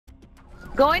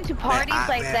going to parties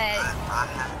like that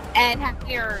and having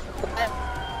your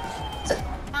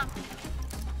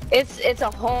it's a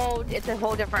whole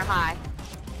different high.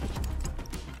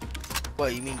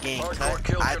 What, you mean getting cut?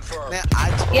 I told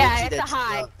yeah, you it's that a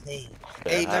high. hey,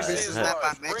 remember this is map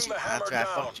I met you after I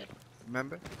fucked you?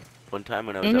 Remember? One time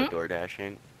when I was out door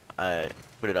dashing, I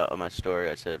put it out on my story.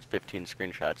 I said 15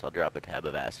 screenshots. I'll drop a tab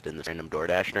of acid in this random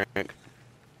DoorDash drink.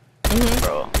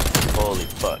 Bro, holy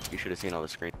fuck! You should have seen all the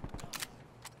screens.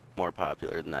 More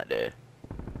popular than that day.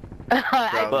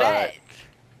 I bet.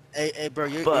 Hey, bro,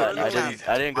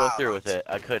 I didn't go through with it.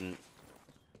 I couldn't.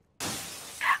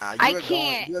 I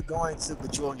can't. You're going to,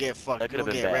 but you won't get fucked. That could have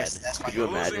been bad. Could you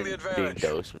imagine being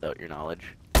dosed without your knowledge?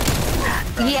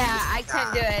 Yeah, I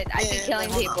couldn't do it. I'd be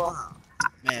killing people.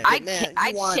 Man,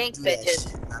 I'd shank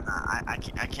bitches.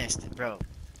 I can't, bro,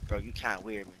 you kind of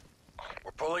weird, man.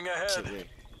 We're pulling ahead.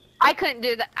 I couldn't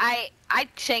do that. I'd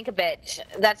shank a bitch.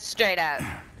 That's straight up.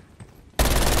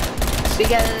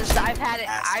 Because I've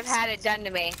had it done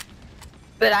to me,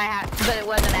 but it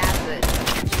wasn't acid.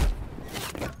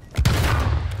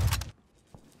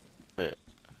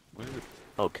 Wait,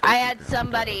 okay. I had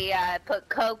somebody put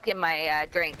coke in my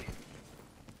drink.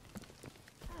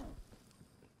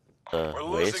 We're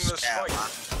losing this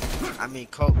fight. I mean,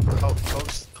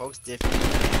 coke's different.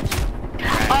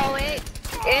 Oh,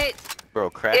 it. Bro,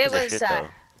 crack it is a was, shit though.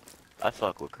 I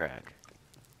fuck with crack.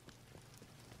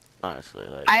 Honestly,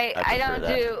 like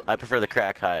I prefer the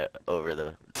crack high over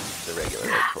the regular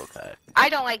like, coke high. I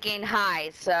don't like getting high,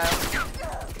 so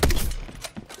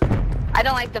I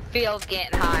don't like the feel of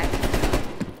getting high,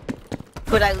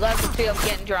 but I love the feel of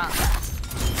getting drunk.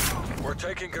 We're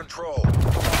taking control.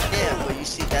 Yeah, but you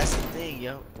see, that's the thing,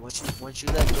 yo. Once you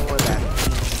let go of that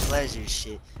pleasure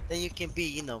shit, then you can be,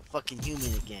 you know, fucking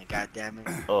human again. God damn it.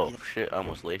 Oh you know? shit! I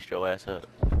almost laced your ass up.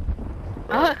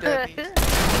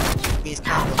 Means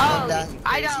calm down, you crazy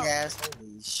I don't. ass.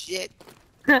 Holy shit.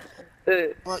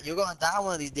 Well, you're gonna die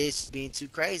one of these days for being too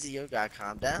crazy. You gotta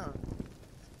calm down.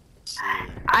 Shit.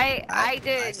 I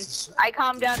did. I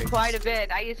calmed down quite a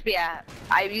bit. I used to be a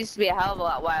hell of a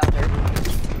lot wilder.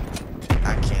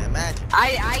 I can't imagine.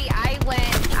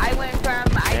 I went from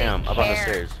Damn, didn't up on the care.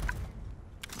 stairs.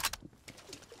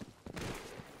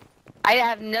 I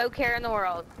have no care in the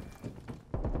world.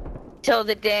 Till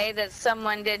the day that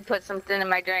someone did put something in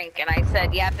my drink, and I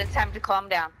said, "Yep, it's time to calm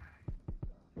down."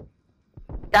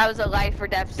 That was a life or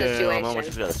death situation. I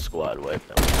almost got a squad wipe.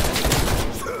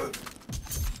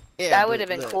 That would have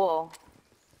been cool.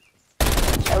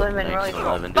 That would have been really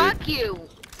cool. Fuck you,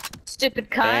 stupid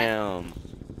cunt. Damn.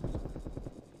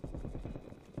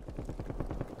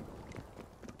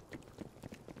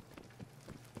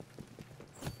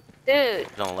 Dude.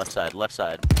 He's on the left side. Left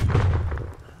side.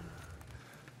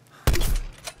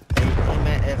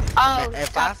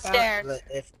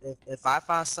 If I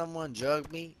find someone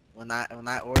drug me when I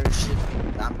order shit,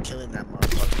 I'm killing that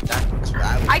motherfucker. That's what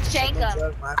I would. I'd shank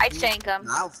him. I'd shank him.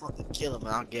 I'll fucking kill him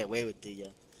and I'll get away with it,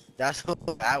 yo. That's what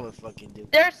I would fucking do.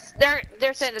 They're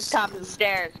sitting at the top of the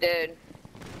stairs, dude.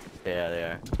 Yeah, they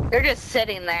are. They're just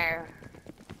sitting there.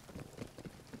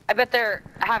 I bet they're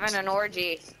having an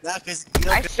orgy. Nah, cause you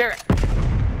know,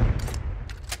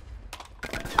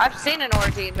 I've seen an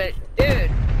orgy, but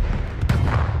dude,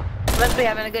 must be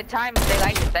having a good time if they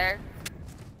like it there.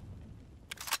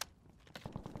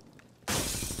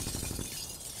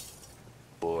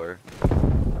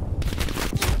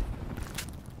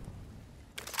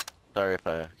 Sorry if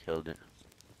I killed it.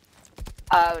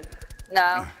 Oh,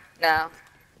 no.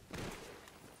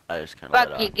 I just kind of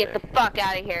Fuck you, get the fuck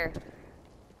out of here.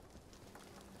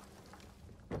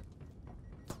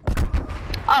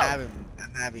 I'm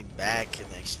having bad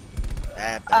connection.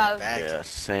 Bad. Yeah,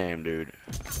 same, dude.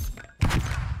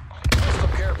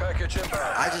 Care package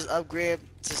inbound. I just upgraded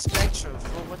to Spectrum.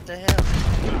 What the hell?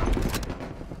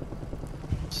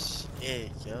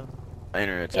 Shit, yo. My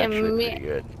internet's actually pretty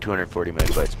good. 240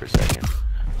 megabytes per second.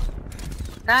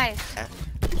 Nice.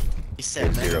 He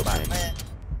said zero ping.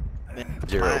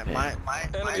 Zero ping.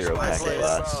 Zero packet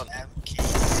loss.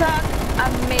 Suck a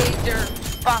major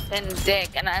fucking dick,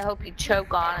 and I hope you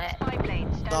choke on it.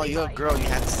 No, you're a girl. You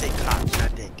have to say cock,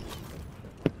 not dick.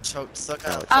 Choke, suck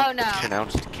out. Oh no.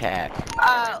 Pronounced cack.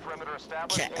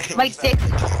 My dick.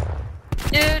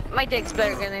 Dude, my dick's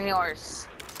bigger than yours.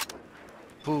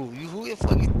 Who the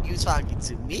fuck you talking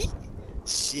to me?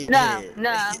 Shit. No.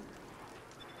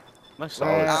 My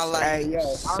solid hey, yo,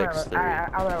 6'3".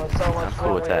 I'm having so much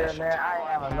cool with fun that. here, man. I ain't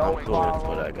having no I'm cool with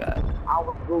what I got. I'm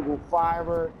with Google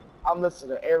Fiber. I'm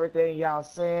listening to everything y'all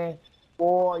saying.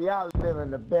 Boy, y'all living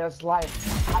the best life.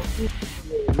 I see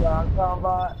it, y'all talking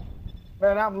about.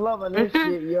 Man, I'm loving this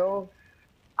shit, yo.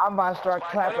 I'm about to start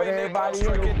clapping Enemy everybody in napalm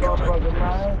strike this incoming. motherfucker,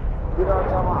 man. You know what I'm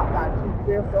talking about? I got 2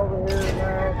 fifths over here,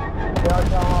 man. You know what I'm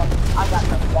talking about? I got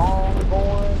the phone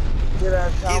going. You know what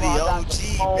I'm He talking the about? I got some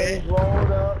OG, cones man.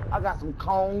 rolled up. I got some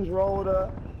cones rolled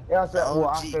up. You know what I'm The saying? Well,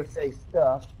 I OG. should say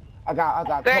stuff. I got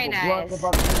a Very couple blunts nice. if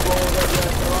I can rolled up. You know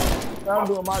what I'm talking about? I'm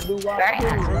doing my do-wop Very too,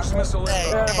 nice. Cruise man. missile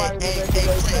inbound. Everybody in this game,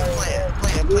 man.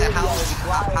 Player. Live How your old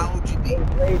life would you be? and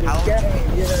play the How old you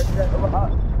game. be? You know what I'm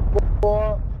saying?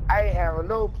 Boy, I ain't having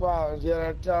no problems. You know what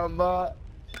I'm talking about?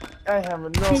 I ain't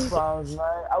having no problems,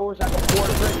 man. I wish I could pour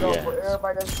a drink up for Yes.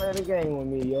 everybody that's playing the game with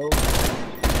me, yo.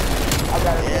 I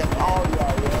gotta thank all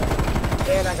y'all,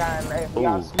 yo. And I got, if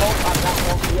y'all Ooh. smoke, I got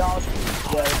one for y'all too.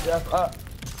 Yeah, just up.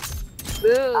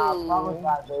 I promise Ooh.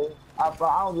 I do. I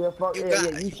don't give a fuck. You Yeah,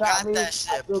 you got shot me. that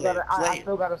shit, player. I Player.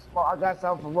 still gotta smoke. I got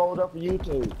something rolled up for you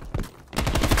too.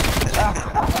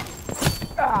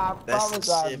 I That's some promise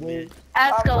I shit, man. do.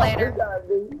 I Escalator. promise I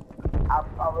do. I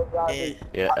promise I Yeah. do.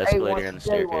 Yeah, Hey, escalator once and a the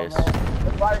day one, staircase. man.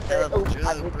 If I say, Hell of a oops,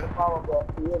 I drug, hit bro. the follow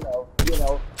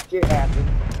up, shit happens.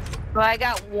 Well, I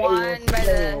got Hey, one once a by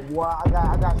day the. one, boy. I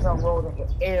got something rolled up for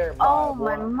everybody, Oh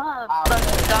my boy. I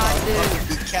motherfucking god, Motherfucker dude.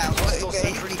 be Cat Hostile Williams.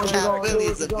 sentry He be What you Cat gonna deployed. do? What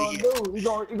Williams you up in gonna here. do?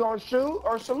 You gonna shoot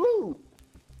or salute?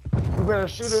 You better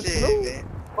shoot or Shit, salute. man.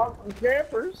 Fuck them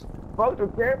campers. Fuck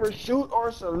them campers. Shoot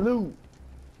or salute.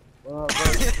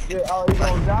 Shit. Oh, you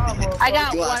gonna die, I motherfucker?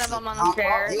 got You want one of some them on the I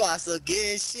stairs. you want some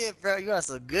good shit, bro. You want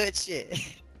some good shit.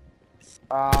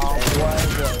 Oh, boy.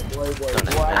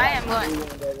 I Nice. I got am some going. new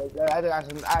ones. I got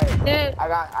some. Dude, I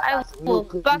I got some new will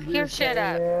cookies fuck your just shit came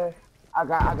up. in. I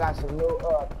got some new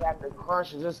Captain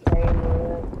Crunch just came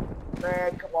in.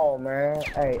 Man, come on, man.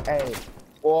 Hey,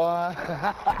 boy.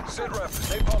 Sit rep.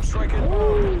 Napalm strike inbound.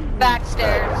 Woo. Back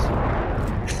stairs.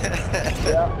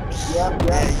 Yep.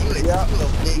 Yeah, you a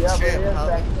big Yep, it trip, is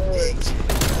back homie. there. Big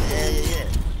trip. Yeah.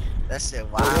 That shit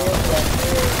It wild. is back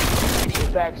there. It's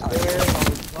backstairs on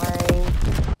the train,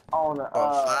 on the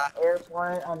On fire.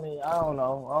 airplane. I mean, I don't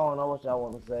know. What y'all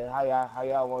want to say. How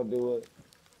y'all want to do it?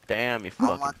 Damn, you I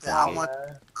fucking want that. Come on, pussy.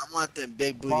 man. I want them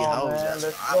big Come booty on, hoes. man. That's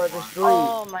Let's what I flood the want.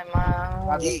 street. Oh my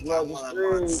Got to mom. Geek, I flood the want them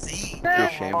on street. scene. You're Dude,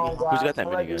 ashamed. Come on, Who's got guys. that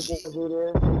Don't let these minigun? niggas do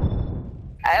this.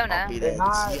 I don't I'll be know. They that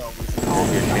hide. G over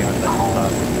You're ashamed if that's a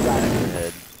thought in your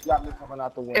head. You got me coming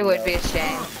out the It would be window. a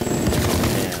shame.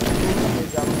 Damn.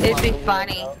 You got me coming It'd out be the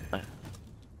funny. window.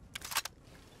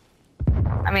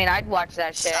 I mean, I'd watch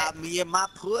that shit. Shot me in my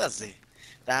pussy.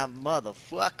 That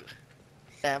motherfucker.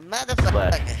 That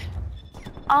Flash. motherfucker.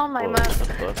 Oh my Whoa, mom. what the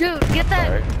fuck? Dude, get that.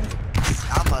 Sorry.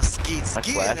 I'm a skeet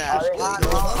in flashed that They just boy. hiding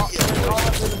going all up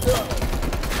in the building.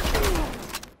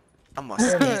 I'm a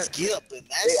skeet up in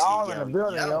that They shit, all in the yo.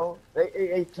 building, yo.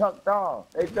 They tucked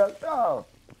off. They tucked off.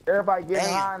 Everybody getting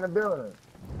Damn. high in the building.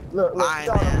 Look, Lying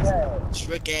sit on the ass, pad.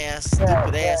 trick ass,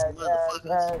 stupid ass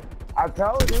motherfuckers. I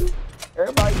told you.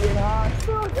 Everybody getting high in the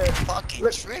building. Fucking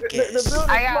Look, trick the ass. building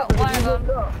I got smoking. one If of you look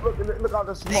them. up, look out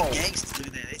the They smoke. gangsters look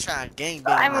at that. They trying to gangbang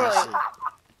I'm my really. shit.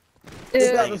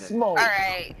 Look out Dude. the smoke.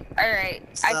 Alright. Alright.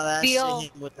 Saw that shit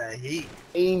hit with that heat.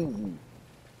 Easy.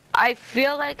 I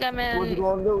feel like I'm What you in.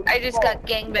 gonna do? I just got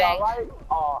gangbanged. Right?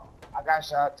 Oh, I got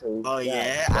shot too. Oh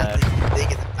yeah, Yeah. I think you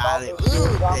thinking about it.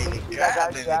 Ooh, baby girl, I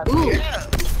got baby shot girl. too. Ooh,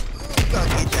 you gonna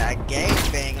get that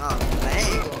gangbang on,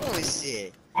 man. Oh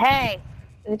shit. Hey,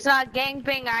 it's not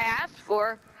gangbang I asked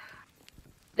for.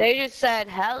 They just said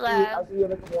I hello. see you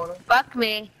in the corner. Fuck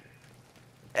me.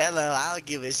 Hello, I don't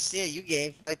give a shit. You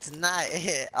game for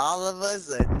tonight. All of us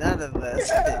or none of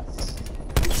us.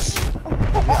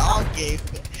 We all gay.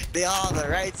 They all the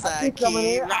right I side, keep coming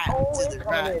kid. in. Right to It's the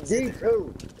coming right in to the. deep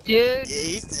too. Dude. Yeah,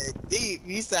 he said deep.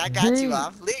 He said I got you Deep.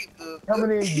 off link, boo.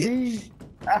 Coming in deep.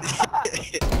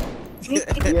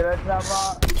 Yeah, that's not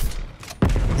my.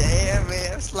 Yeah,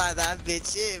 man, slide that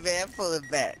bitch in, man. Pull it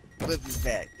back. Whip it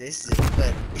back. This shit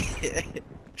funny.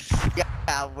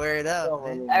 Got word up,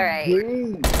 man. Alright.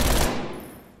 Deep.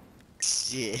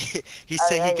 Shit. He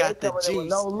said he got the coming in with juice.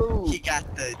 no lube. He got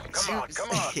the Come juice.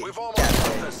 on. We've He almost got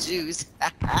got the this. juice.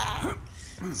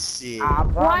 Shit. I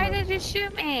Why promise. did you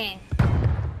shoot me?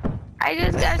 I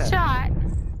just got shot.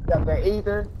 Got the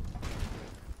ether.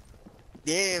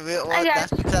 Yeah, man. I Well, got-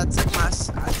 that's because I took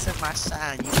my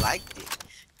shot and you liked it.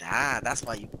 Nah, that's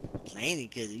why you complaining,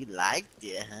 because you liked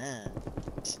it, huh?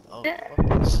 Oh,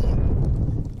 fucking shit.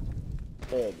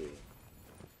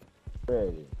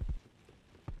 Ready.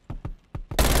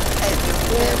 Hey,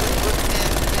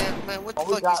 man, what the Oh,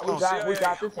 we fuck got you smoking? we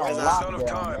got this on We're almost out of lockdown,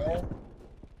 time. man.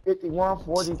 51,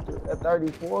 43,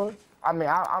 34. I mean,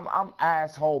 I'm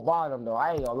asshole bottom though.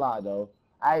 I ain't gonna lie though.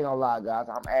 I ain't gonna lie, guys.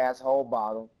 I'm asshole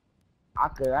bottom. I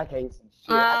can't see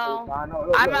shit. I Well, can't find no.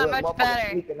 Look, I'm look, not look, much motherfucker better.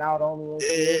 sneaking out on me and Yeah,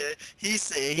 shit. he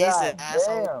said God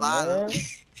asshole damn, bottom. man.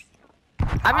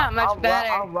 I'm not much better.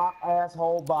 I'm rock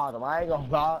asshole bottom. I ain't gonna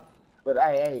rock, but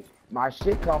hey, my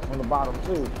shit come from the bottom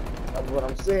too. That's what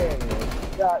I'm saying, man.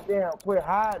 Goddamn, quit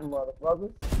hiding,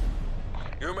 motherfuckers.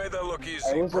 You made that look Hey,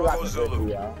 easy. we still got Bravo the victory,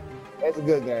 Zulu. y'all. It's a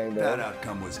good game, That though.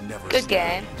 outcome was never Good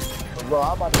scary. game. But bro,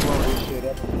 I'm about to blow this shit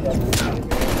up and fuck this shit,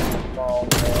 man. Come on,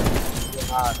 man. Get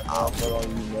hiding, motherfucker, on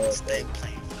you, man. Stay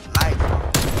playing for life.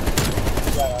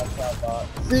 Yeah, I'm talking about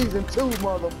Season 2,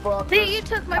 motherfucker. See, you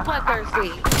took my bloodthirsty.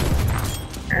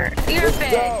 You're a Let's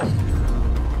bitch. go.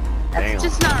 Damn. It's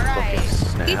just not right.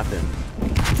 Fucking You- snapping.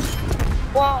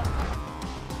 Well,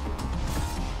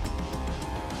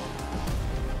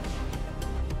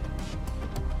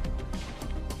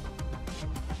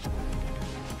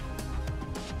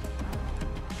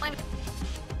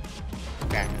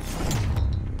 Okay.